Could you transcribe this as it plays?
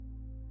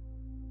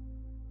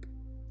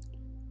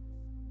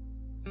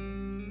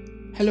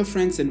Hello,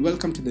 friends, and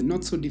welcome to the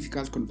Not So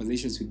Difficult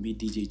Conversations with me,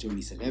 DJ Johnny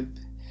Celeb.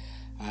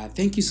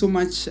 Thank you so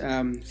much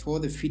for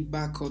the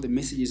feedback, all the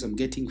messages I'm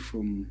getting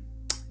from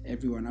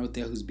everyone out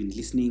there who's been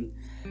listening,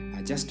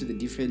 just to the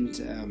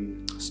different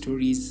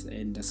stories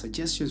and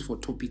suggestions for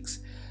topics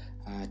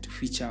to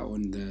feature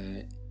on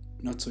the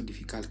Not So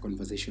Difficult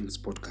Conversations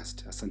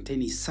podcast.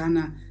 Asanteni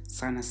sana,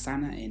 sana,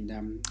 sana,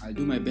 and I'll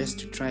do my best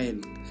to try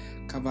and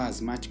cover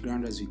as much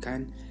ground as we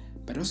can,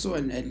 but also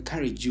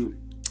encourage you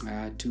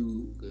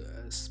to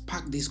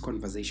spark these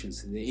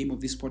conversations. The aim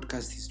of this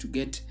podcast is to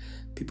get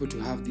people to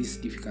have these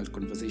difficult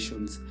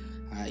conversations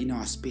in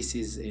our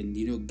spaces,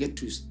 and get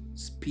to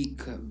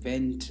speak,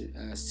 vent,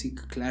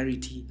 seek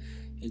clarity,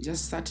 and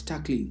just start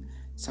tackling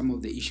some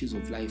of the issues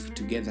of life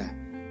together,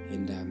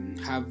 and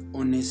have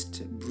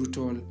honest,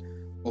 brutal,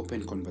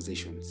 open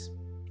conversations.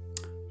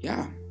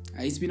 Yeah,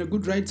 it's been a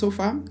good ride so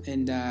far,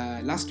 and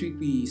last week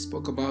we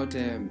spoke about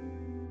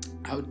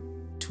how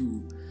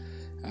to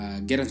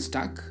get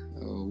unstuck,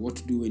 what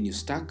to do when you're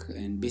stuck,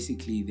 and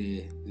basically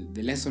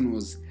the lesson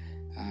was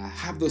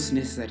have those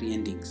necessary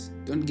endings.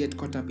 Don't get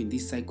caught up in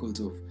these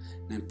cycles of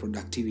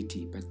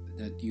non-productivity, but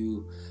that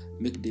you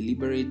make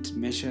deliberate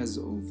measures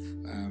of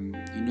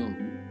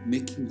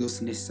making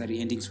those necessary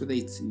endings, whether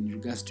it's in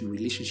regards to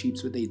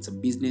relationships, whether it's a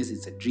business,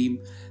 it's a dream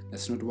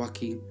that's not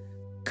working.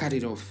 Cut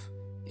it off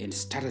and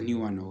start a new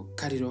one, or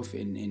cut it off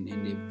and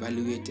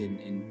evaluate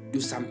and do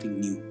something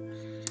new.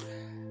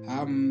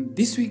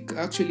 This week,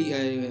 actually,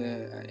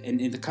 and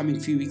in the coming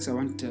few weeks, I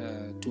want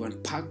to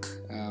unpack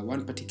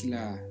one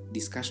particular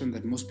discussion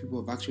that most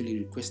people have actually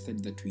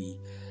requested that we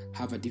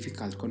have a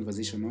difficult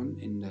conversation on,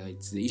 and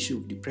it's the issue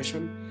of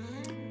depression.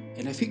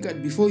 And I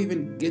figured before we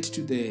even get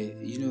to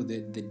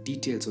the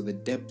details or the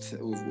depth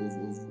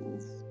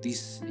of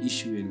this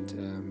issue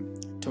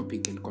and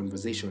topic and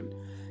conversation,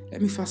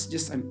 let me first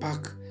just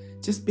unpack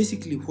just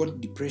basically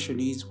what depression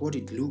is, what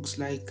it looks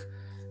like,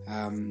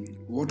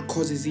 what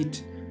causes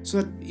it, so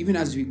that even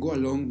as we go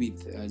along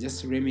with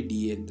just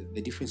remedy and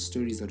the different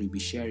stories that we'll be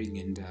sharing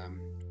and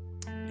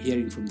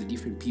hearing from the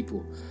different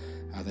people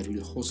that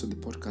will host on the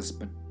podcast,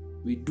 but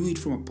we do it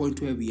from a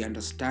point where we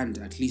understand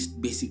at least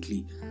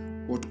basically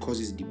what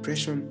causes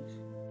depression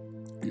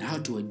and how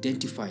to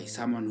identify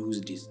someone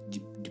who's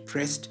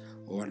depressed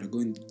or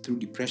undergoing through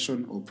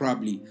depression, or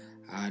probably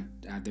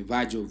at the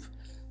verge of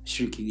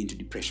shrinking into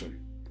depression.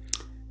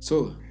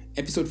 So,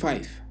 episode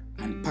 5,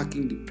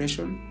 Unpacking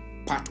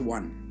Depression, part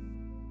 1.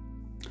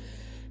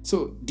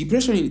 So,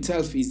 depression in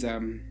itself is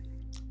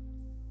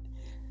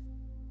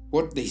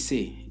what they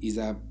say is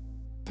a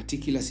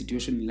particular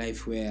situation in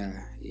life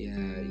where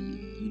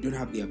you don't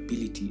have the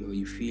ability, or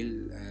you feel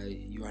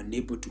you are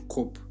unable to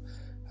cope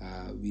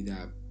with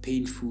a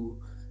painful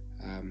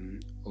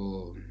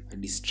or a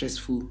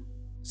distressful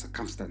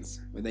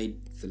circumstance, whether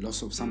it's the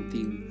loss of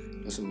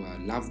something, loss of a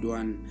loved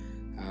one.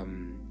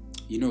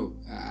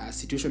 A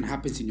situation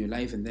happens in your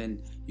life, and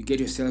then you get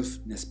yourself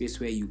in a space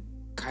where you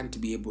can't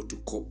be able to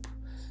cope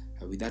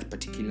with that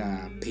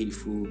particular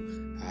painful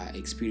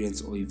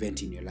experience or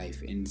event in your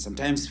life. And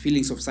sometimes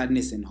feelings of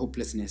sadness and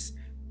hopelessness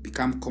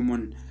become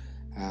common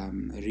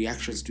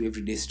reactions to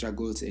everyday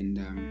struggles, and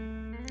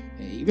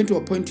even to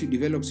a point you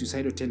develop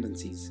suicidal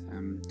tendencies,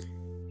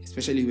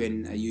 especially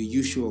when our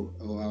usual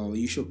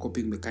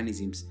coping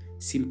mechanisms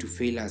seem to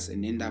fail us,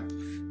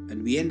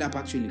 and we end up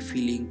actually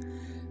feeling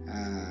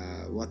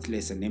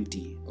worthless and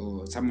empty,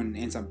 or someone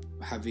ends up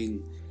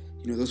having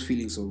those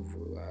feelings of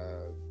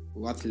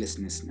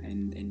worthlessness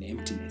and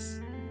emptiness.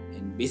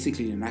 And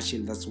basically, in a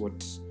nutshell, that's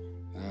what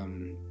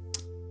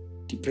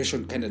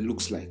depression kind of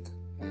looks like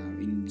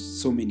in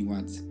so many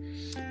words.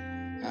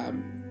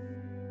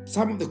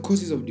 Some of the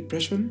causes of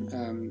depression,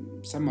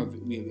 some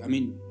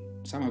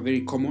are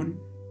very common,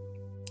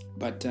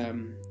 but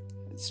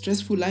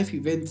stressful life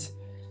events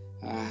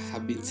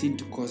have been seen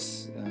to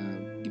cause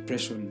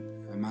depression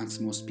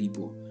amongst most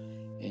people.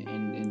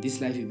 And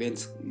these life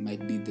events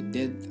might be the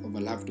death of a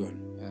loved one.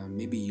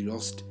 Maybe you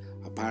lost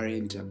a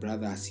parent, a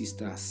brother, a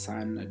sister, a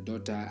son, a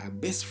daughter, a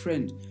best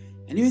friend,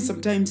 and even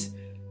sometimes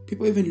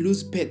people even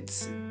lose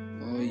pets,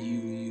 or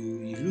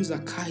you lose a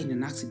car in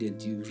an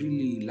accident. You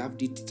really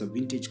loved it, it's a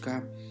vintage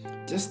car.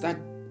 Just that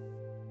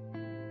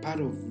part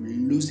of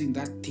losing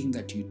that thing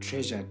that you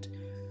treasured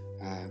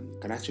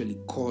can actually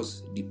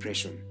cause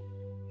depression.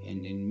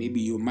 And maybe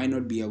you might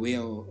not be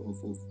aware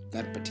of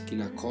that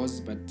particular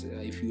cause, but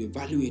if you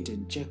evaluate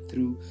and check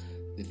through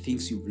the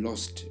things you've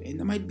lost, and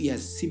it might be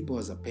as simple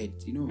as a pet,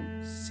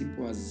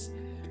 simple as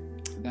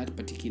that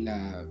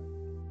particular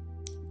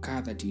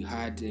car that you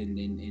had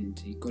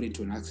and you got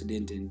into an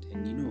accident and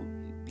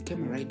it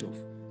became a write-off.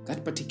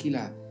 That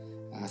particular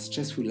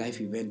stressful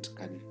life event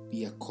can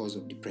be a cause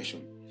of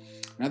depression.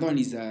 Another one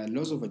is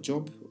loss of a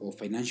job or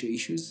financial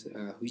issues,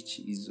 which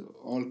is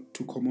all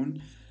too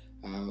common.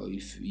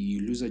 If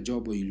you lose a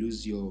job or you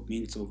lose your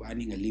means of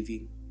earning a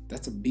living,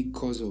 that's a big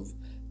cause of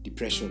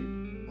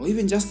depression. Or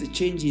even just a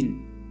change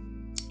in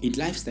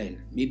lifestyle.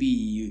 Maybe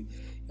you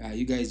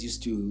guys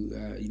used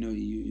to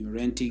you're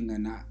renting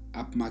an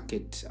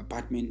upmarket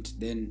apartment,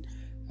 then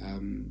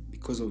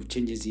because of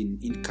changes in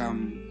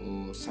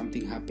income, or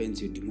something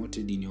happens, you're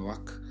demoted in your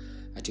work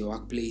at your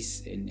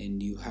workplace,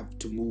 and you have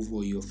to move,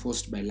 or you're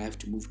forced by life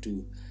to move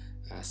to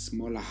a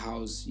smaller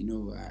house,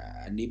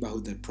 a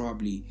neighborhood that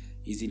probably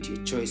isn't your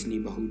choice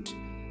neighborhood.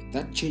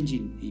 That change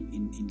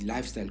in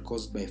lifestyle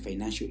caused by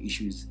financial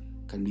issues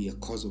can be a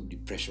cause of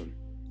depression.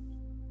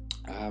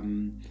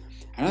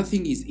 Another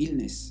thing is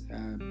illness.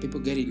 People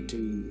get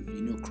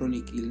into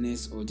chronic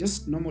illness, or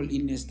just normal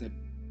illness that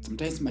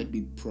sometimes might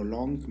be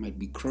prolonged, might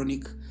be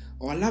chronic,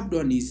 or a loved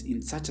one is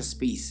in such a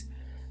space.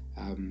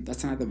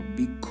 That's another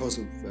big cause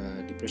of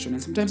depression,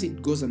 and sometimes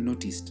it goes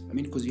unnoticed.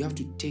 Because you have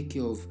to take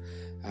care of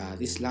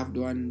this loved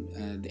one,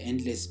 the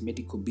endless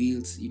medical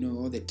bills,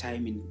 all the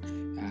time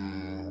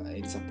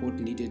and support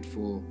needed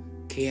for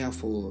care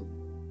for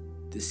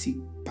the sick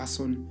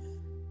person.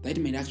 That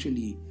might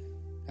actually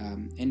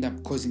end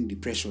up causing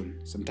depression,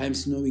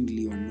 sometimes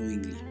knowingly or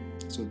unknowingly.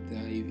 So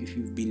if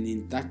you've been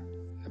in that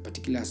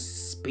particular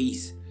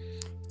space,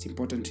 it's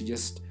important to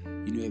just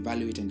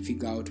evaluate and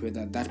figure out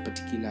whether that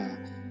particular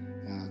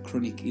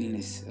chronic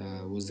illness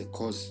was the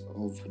cause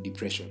of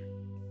depression.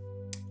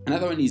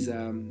 Another one is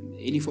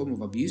any form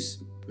of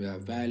abuse,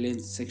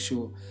 violence,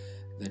 sexual,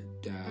 that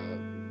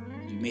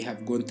you may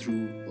have gone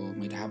through, or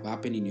might have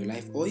happened in your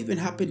life, or even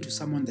happened to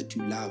someone that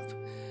you love.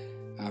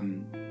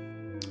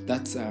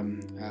 That's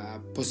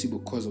a possible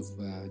cause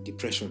of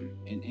depression,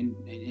 and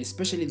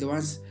especially the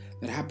ones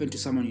that happen to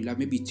someone you love.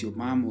 Maybe it's your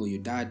mom or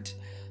your dad,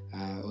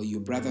 or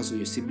your brothers or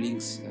your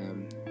siblings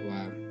who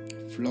are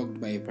flogged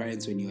by your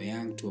parents when you were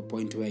young to a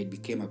point where it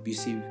became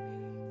abusive.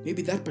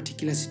 Maybe that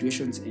particular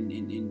situations and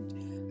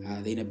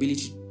the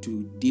inability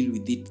to deal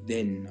with it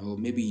then, or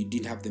maybe you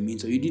didn't have the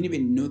means, or you didn't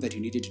even know that you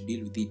needed to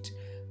deal with it,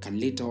 can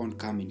later on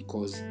come and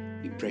cause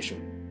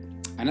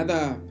depression.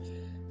 Another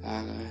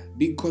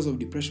big cause of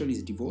depression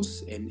is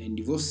divorce, and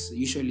divorce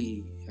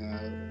usually,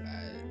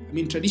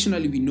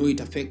 traditionally we know it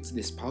affects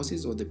the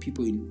spouses or the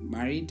people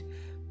married,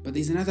 but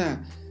there's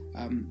another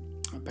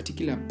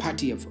particular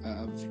party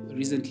I've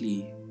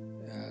recently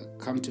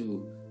come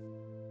to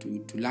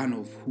learn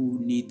of, who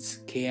needs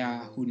care,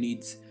 who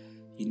needs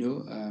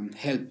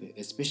help,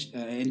 especially,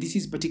 and this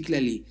is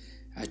particularly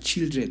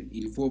children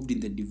involved in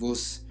the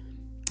divorce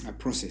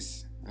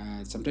process.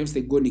 Sometimes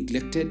they go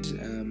neglected.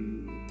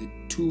 The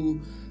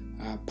two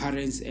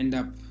parents end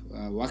up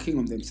working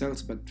on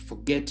themselves, but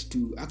forget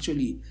to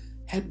actually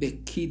help their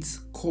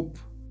kids cope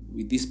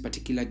with this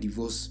particular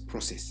divorce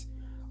process.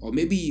 Or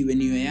maybe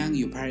when you were young,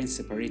 your parents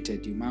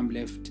separated, your mom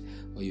left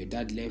or your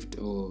dad left,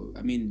 or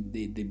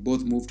they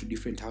both moved to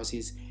different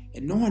houses,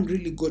 and no one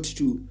really got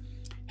to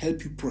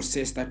help you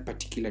process that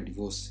particular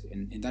divorce,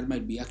 and that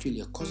might be actually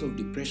a cause of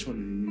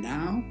depression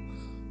now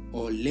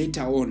or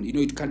later on.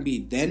 It can be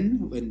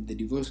then when the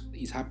divorce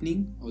is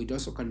happening, or it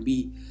also can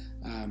be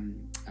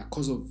a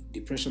cause of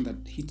depression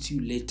that hits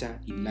you later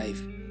in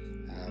life,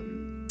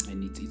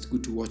 and it's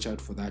good to watch out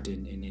for that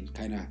and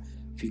kind of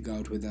figure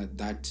out whether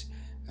that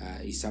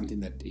is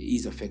something that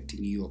is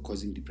affecting you or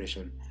causing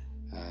depression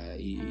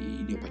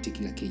in your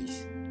particular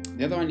case.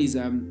 The other one is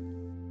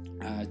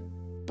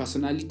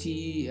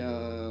personality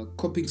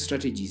coping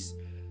strategies,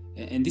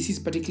 and this is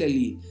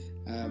particularly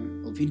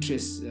of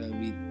interest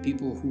with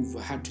people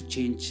who've had to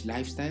change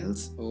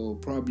lifestyles, or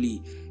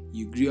probably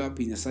you grew up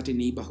in a certain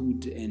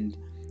neighborhood, and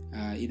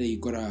either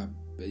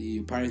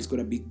your parents got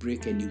a big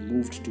break and you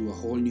moved to a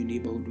whole new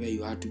neighborhood where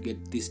you had to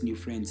get these new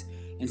friends,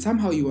 and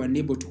somehow you were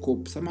unable to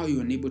cope, somehow you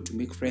were unable to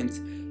make friends,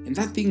 and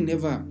that thing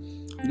never,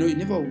 you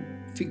never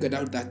figured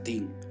out that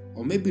thing.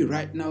 Or maybe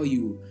right now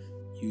you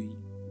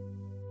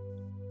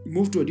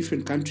move to a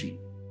different country,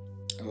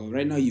 or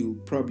right now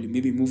you probably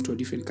maybe move to a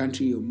different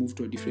country or move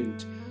to a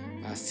different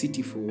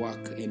city for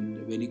work,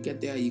 and when you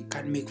get there you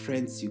can't make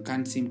friends, you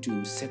can't seem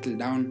to settle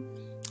down.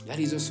 That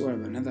is also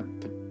another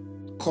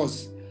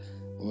cause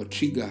or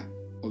trigger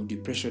of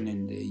depression,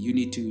 and you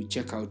need to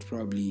check out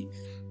probably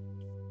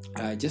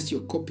just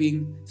your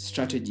coping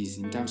strategies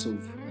in terms of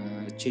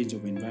change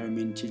of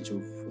environment, change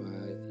of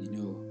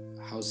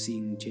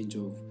housing, change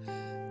of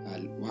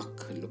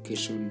work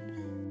location.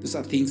 Those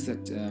are things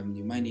that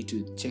you might need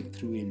to check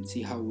through and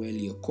see how well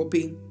you're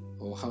coping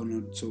or how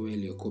not so well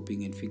you're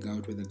coping, and figure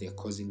out whether they're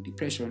causing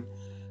depression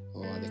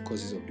or the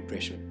causes of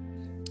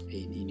depression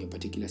in your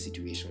particular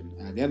situation.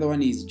 The other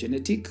one is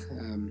genetic,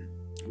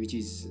 which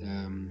is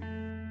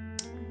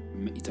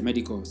it's a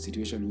medical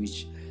situation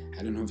which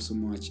I don't have so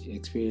much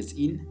experience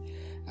in,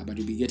 but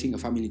we'll be getting a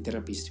family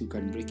therapist who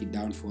can break it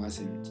down for us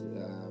and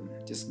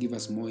just give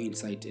us more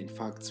insight and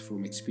facts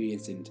from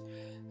experience, and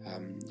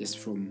just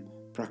from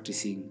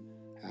practicing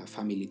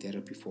family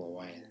therapy for a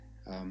while.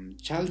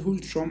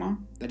 Childhood trauma,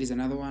 that is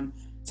another one.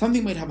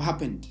 Something might have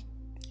happened,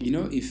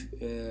 if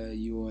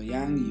you were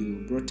young,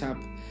 you brought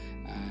up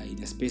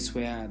in a space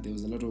where there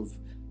was a lot of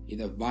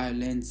either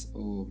violence,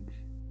 or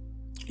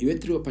you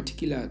went through a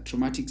particular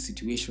traumatic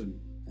situation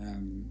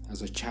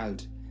as a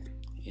child,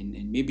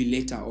 and maybe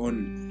later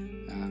on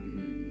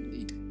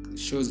it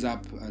shows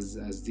up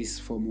as this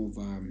form of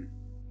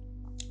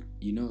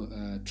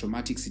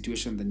traumatic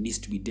situation that needs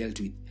to be dealt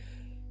with,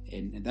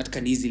 and that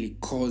can easily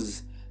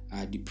cause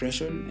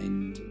depression,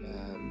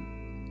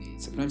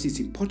 and sometimes it's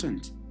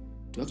important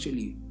to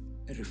actually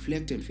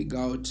reflect and figure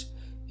out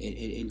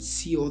and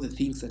see all the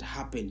things that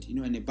happened,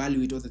 and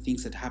evaluate all the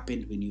things that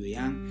happened when you were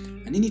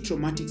young and any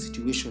traumatic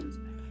situations,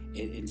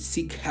 and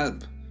seek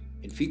help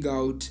and figure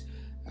out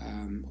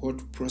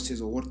what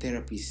process or what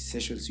therapy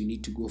sessions you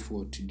need to go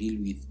for to deal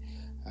with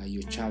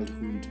your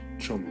childhood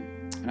trauma.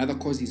 Another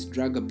cause is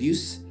drug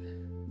abuse,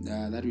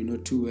 that we know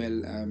too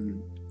well.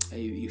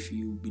 If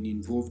you've been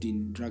involved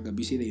in drug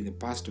abuse either in the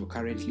past or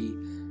currently,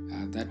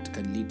 that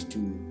can lead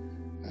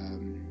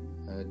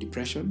to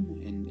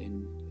depression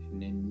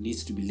and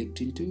needs to be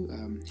looked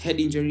into. Head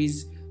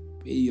injuries,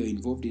 you're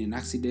involved in an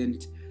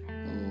accident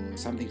or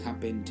something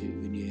happened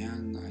when you're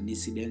young, an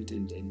incident,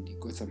 and you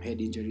got some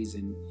head injuries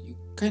and you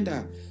kind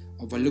of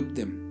overlook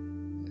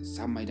them.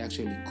 Some might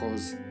actually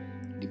cause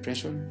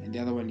depression, and the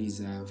other one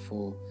is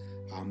for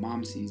our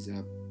moms is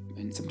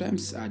and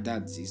sometimes our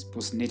dads is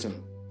postnatal,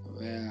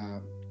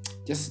 where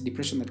just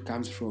depression that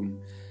comes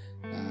from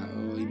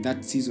or in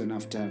that season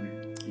after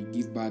you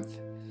give birth,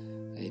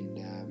 and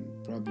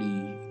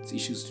probably it's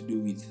issues to do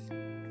with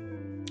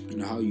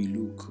how you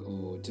look,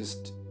 or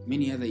just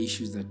many other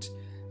issues that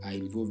are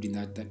involved in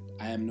that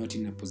I am not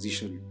in a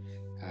position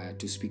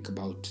to speak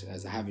about,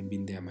 as I haven't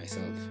been there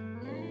myself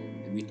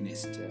or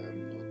witnessed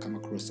or come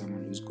across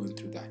someone who's going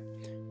through that.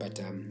 But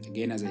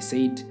again, as I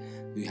said,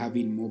 we're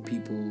having more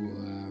people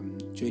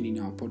joining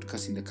our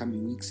podcast in the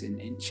coming weeks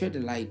and shed a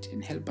light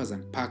and help us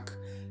unpack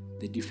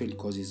the different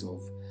causes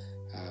of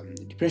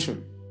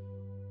depression.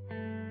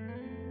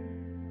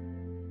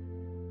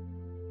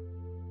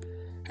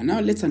 And now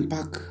let's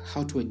unpack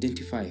how to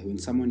identify when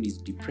someone is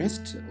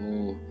depressed,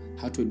 or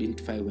how to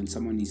identify when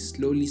someone is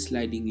slowly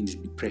sliding into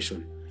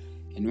depression.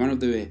 And one of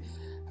the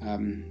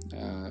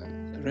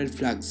red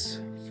flags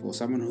for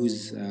someone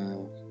who's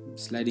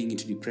sliding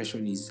into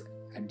depression is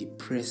a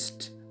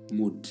depressed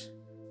mood.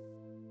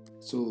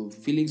 So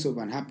feelings of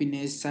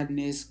unhappiness,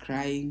 sadness,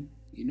 crying,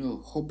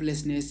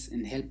 hopelessness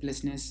and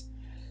helplessness.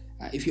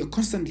 If you're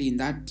constantly in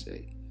that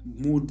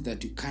mood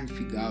that you can't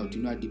figure out,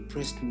 a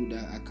depressed mood,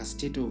 a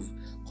state of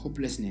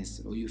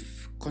hopelessness, or you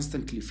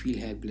constantly feel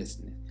helpless,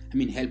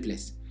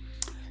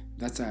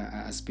 that's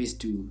a space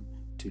to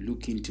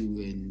look into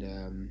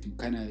and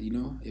kind of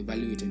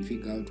evaluate and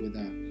figure out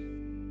whether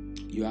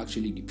you're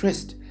actually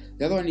depressed.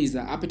 The other one is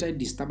appetite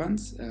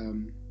disturbance.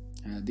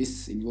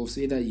 This involves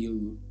either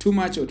you too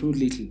much or too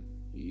little.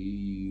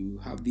 You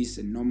have this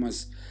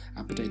enormous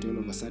appetite all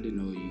of a sudden,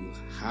 or you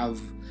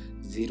have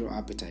zero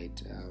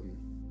appetite,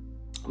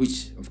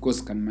 which of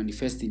course can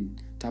manifest in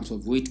terms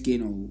of weight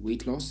gain or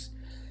weight loss.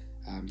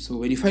 So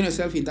when you find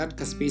yourself in that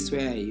space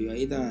where you are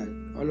either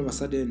all of a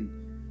sudden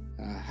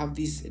have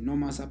this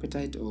enormous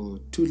appetite or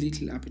too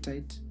little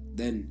appetite,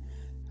 then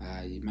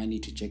you might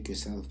need to check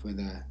yourself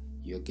whether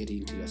you're getting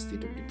into a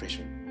state of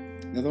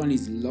depression. The other one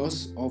is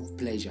loss of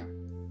pleasure.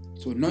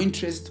 So no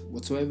interest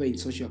whatsoever in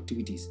social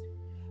activities.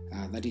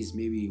 That is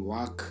maybe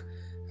work,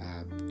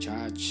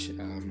 church,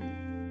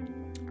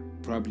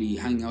 probably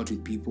hanging out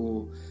with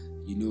people,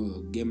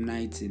 game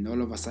nights, and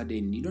all of a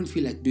sudden you don't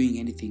feel like doing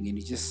anything, and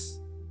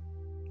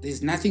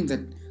there's nothing that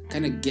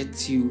kind of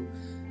gets you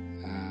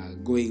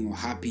going or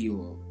happy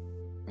or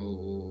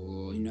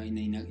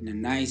in a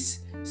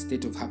nice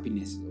state of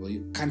happiness, or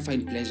you can't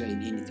find pleasure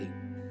in anything.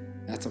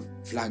 That's a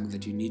flag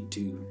that you need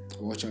to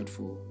watch out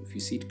for. If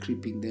you see it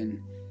creeping,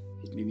 then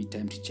it may be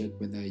time to check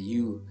whether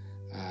you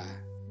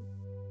are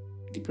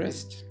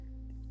depressed.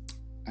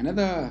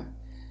 Another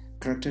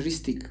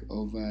characteristic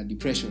of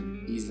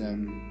depression is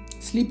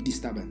sleep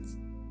disturbance.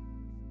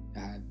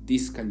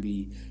 This can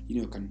be,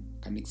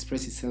 can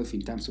express itself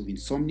in terms of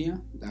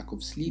insomnia, lack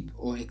of sleep,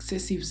 or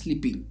excessive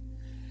sleeping.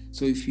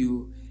 So if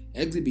you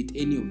exhibit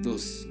any of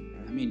those,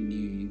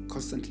 you're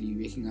constantly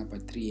waking up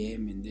at 3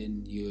 a.m. and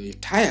then you're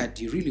tired,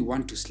 you really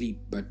want to sleep,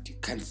 but you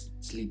can't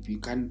sleep, you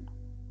can't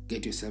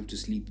get yourself to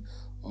sleep,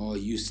 or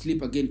you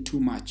sleep again too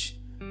much,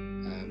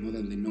 more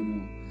than the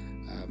normal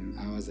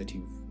hours that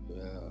you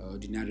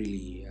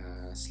ordinarily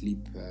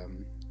sleep.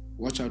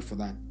 Watch out for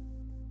that.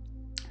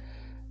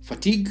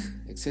 Fatigue,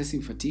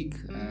 excessive fatigue,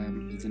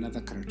 is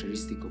another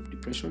characteristic of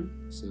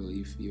depression. So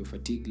if your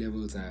fatigue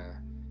levels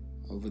are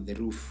over the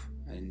roof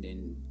and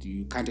then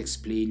you can't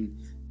explain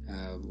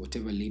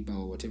whatever labor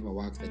or whatever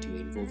work that you're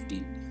involved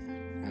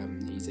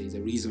in, is a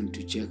reason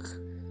to check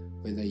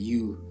whether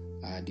you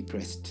are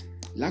depressed.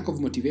 Lack of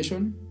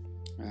motivation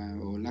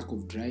or lack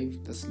of drive,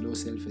 that's low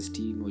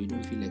self-esteem, or you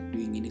don't feel like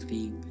doing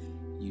anything,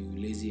 you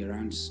lazy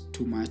around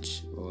too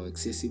much or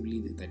excessively,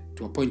 that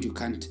to a point you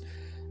can't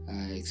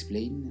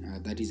explain.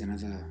 That is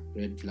another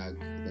red flag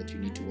that you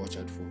need to watch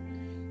out for.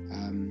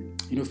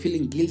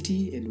 Feeling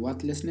guilty and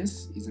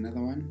worthlessness is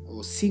another one,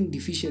 or seeing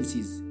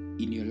deficiencies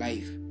in your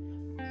life,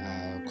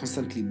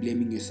 constantly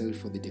blaming yourself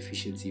for the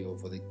deficiency or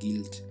for the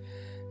guilt,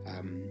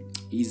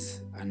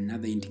 is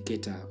another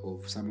indicator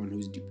of someone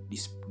who's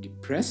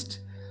depressed,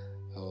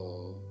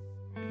 or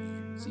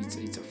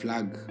it's a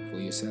flag for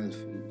yourself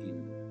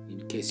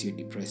in case you're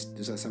depressed.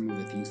 Those are some of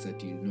the things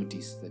that you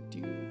notice, that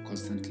you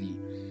constantly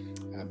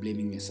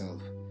blaming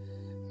yourself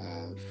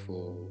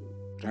for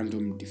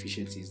random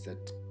deficiencies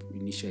that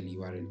initially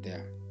weren't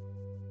there.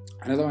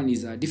 Another one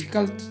is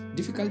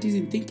difficulties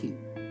in thinking.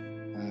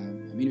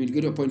 When you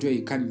get to a point where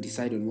you can't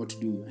decide on what to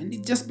do, and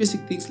it's just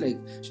basic things like,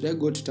 should I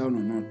go to town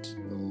or not,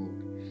 or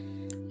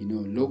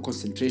low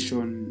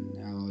concentration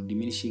or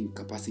diminishing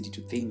capacity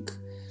to think.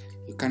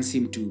 You can't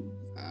seem to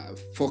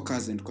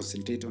focus and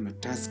concentrate on a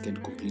task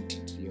and complete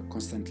it. You're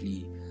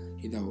constantly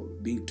either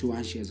being too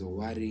anxious or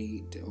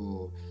worried,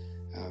 or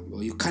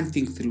you can't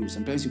think through.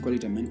 Sometimes you call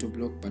it a mental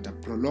block, but a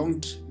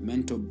prolonged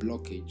mental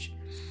blockage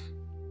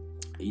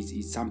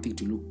is something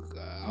to look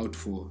out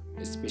for,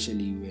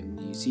 especially when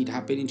you see it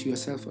happening to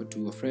yourself or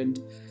to a friend.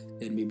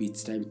 Then maybe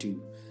it's time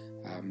to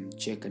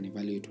check and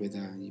evaluate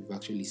whether you've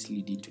actually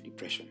slid into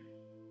depression.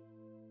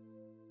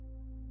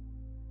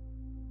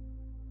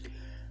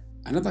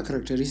 Another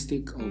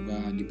characteristic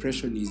of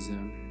depression is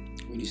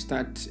when you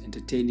start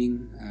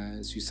entertaining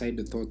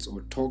suicidal thoughts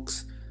or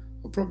talks,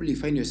 or probably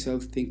find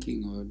yourself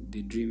thinking or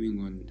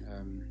daydreaming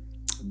on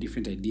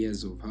different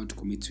ideas of how to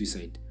commit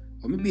suicide.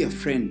 Or maybe a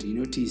friend, you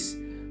notice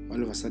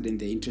all of a sudden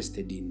they're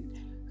interested in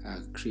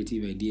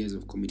creative ideas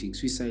of committing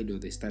suicide, or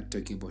they start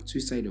talking about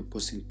suicide or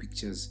posting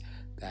pictures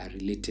that are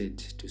related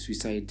to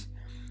suicide.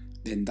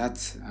 Then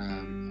that's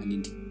an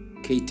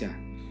indicator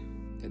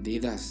that they're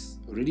either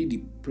already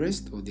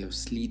depressed or they have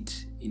slid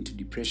into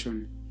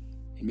depression,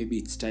 and maybe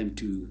it's time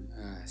to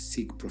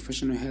seek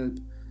professional help,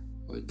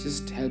 or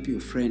just help your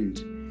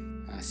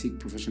friend seek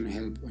professional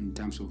help in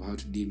terms of how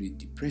to deal with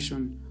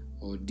depression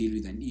or deal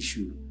with an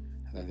issue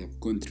that they've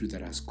gone through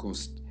that has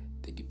caused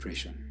the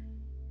depression.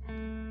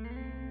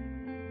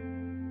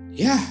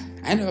 Yeah,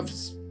 I know I've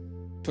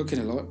spoken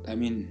a lot.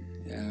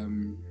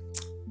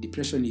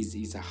 Depression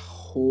is a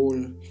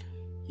whole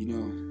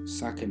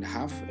sack and a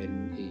half,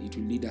 and it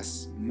will need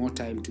us more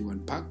time to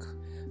unpack.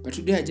 But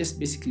today I just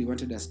basically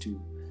wanted us to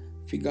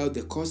figure out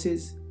the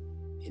causes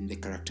and the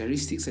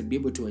characteristics and be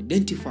able to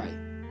identify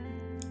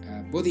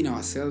both in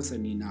ourselves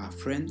and in our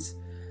friends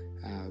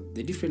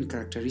the different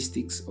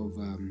characteristics of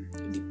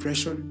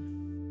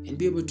depression, and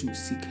be able to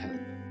seek help.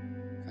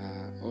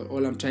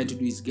 All I'm trying to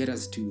do is get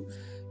us to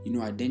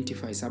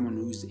identify someone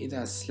who's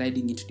either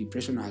sliding into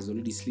depression or has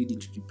already slid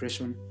into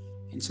depression,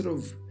 and sort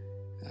of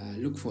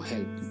look for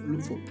help,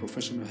 look for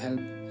professional help,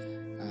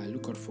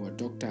 look out for a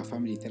doctor, a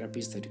family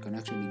therapist that you can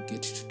actually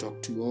get to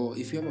talk to. Or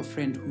if you have a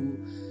friend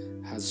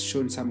who has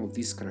shown some of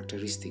these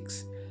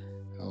characteristics,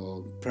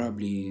 or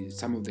probably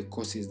some of the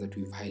causes that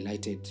we've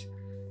highlighted,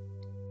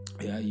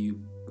 you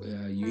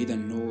either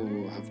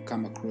know or have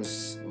come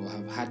across or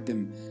have had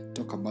them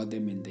talk about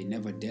them and they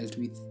never dealt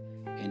with,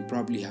 and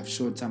probably have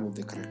showed some of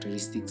the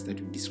characteristics that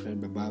we've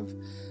described above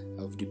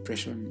of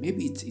depression.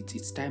 Maybe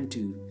it's time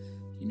to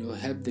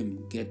help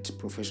them get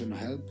professional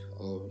help,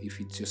 or if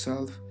it's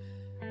yourself,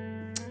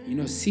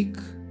 seek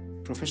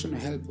professional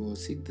help or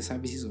seek the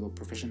services of a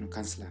professional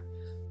counselor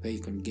where you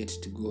can get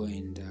to go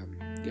and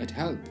get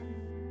help.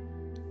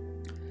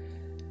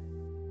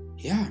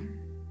 Yeah,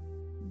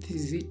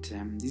 this is it.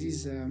 This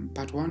is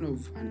part one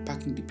of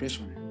unpacking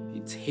depression.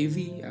 It's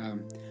heavy.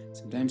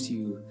 Sometimes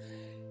you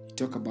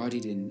talk about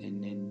it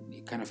and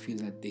you kind of feel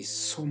that there's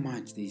so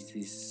much,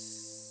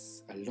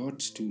 there's a lot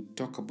to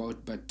talk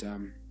about, but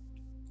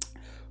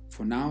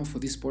for now, for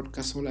this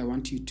podcast, all I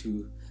want you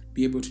to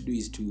be able to do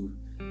is to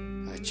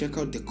check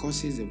out the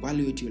causes,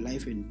 evaluate your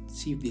life, and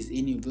see if there's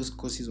any of those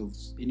causes of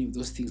any of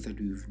those things that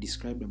we've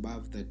described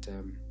above that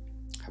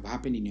have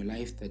happened in your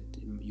life that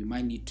you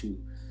might need to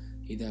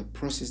either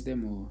process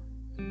them or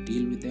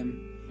deal with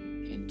them,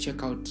 and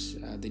check out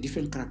the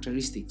different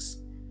characteristics.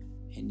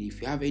 And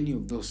if you have any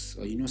of those,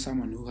 or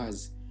someone who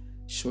has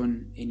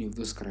shown any of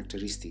those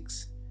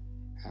characteristics,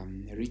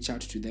 reach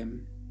out to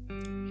them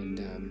and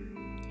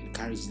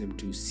encourage them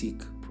to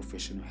seek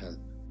professional help.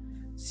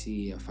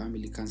 See a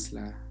family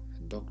counselor,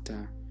 a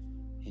doctor,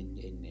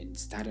 and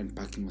start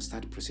unpacking or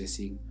start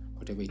processing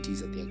whatever it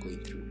is that they are going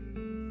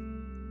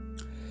through.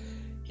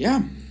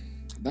 Yeah,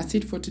 that's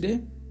it for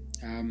today.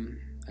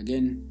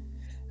 Again,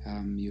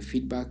 your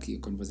feedback,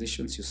 your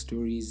conversations, your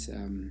stories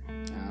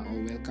are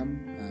all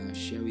welcome.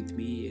 Share with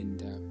me,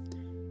 and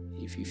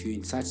if you're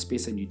in such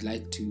space and you'd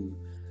like to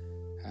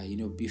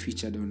be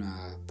featured on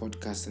our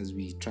podcast as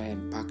we try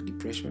and unpack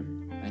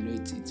depression. I know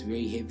it's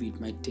very heavy, it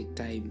might take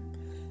time,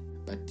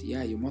 but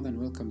yeah, you're more than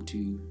welcome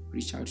to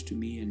reach out to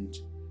me and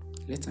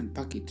let's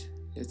unpack it.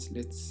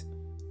 Let's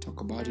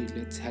talk about it.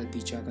 Let's help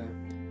each other.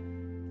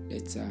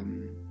 Let's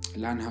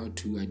learn how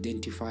to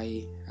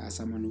identify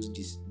someone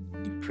who's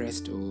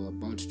depressed or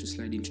about to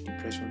slide into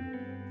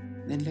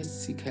depression. Then let's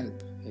seek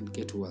help and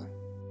get well.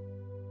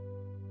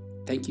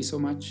 Thank you so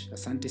much.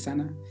 Asante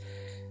sana.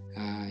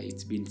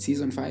 It's been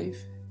season 5.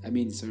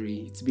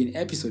 It's been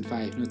episode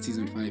 5, not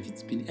season 5.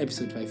 It's been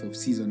episode 5 of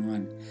season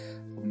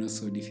 1 of Not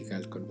So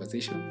Difficult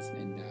Conversations,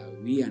 and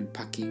we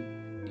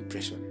unpacking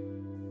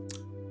depression.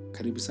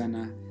 Karibu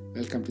sana.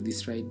 Welcome to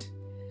this ride,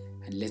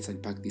 and let's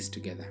unpack this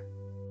together.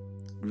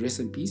 Grace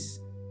and peace,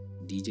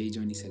 DJ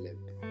Johnny Celeb.